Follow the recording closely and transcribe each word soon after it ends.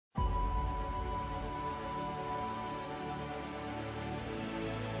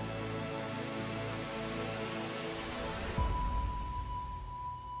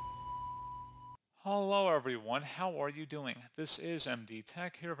Hello everyone, how are you doing? This is MD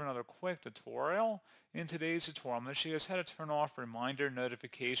Tech here with another quick tutorial. In today's tutorial, I'm going to show you guys how to turn off reminder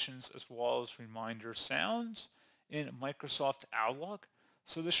notifications as well as reminder sounds in Microsoft Outlook.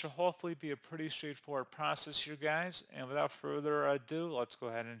 So this should hopefully be a pretty straightforward process here, guys. And without further ado, let's go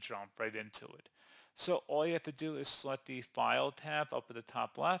ahead and jump right into it. So all you have to do is select the File tab up at the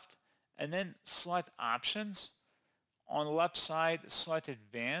top left, and then select Options. On the left side, select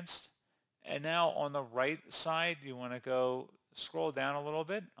Advanced. And now on the right side, you want to go scroll down a little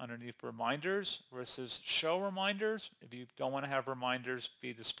bit underneath reminders where it says show reminders. If you don't want to have reminders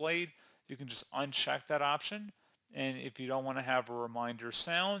be displayed, you can just uncheck that option. And if you don't want to have a reminder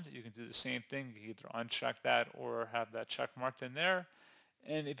sound, you can do the same thing. You can either uncheck that or have that check marked in there.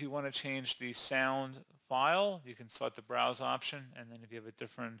 And if you want to change the sound file, you can select the browse option. And then if you have a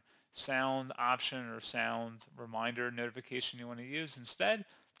different sound option or sound reminder notification you want to use instead,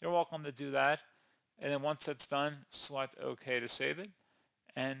 you're welcome to do that. And then once that's done, select OK to save it.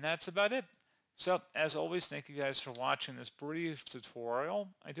 And that's about it. So as always, thank you guys for watching this brief tutorial.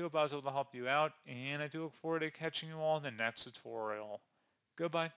 I do hope I was able to help you out, and I do look forward to catching you all in the next tutorial. Goodbye.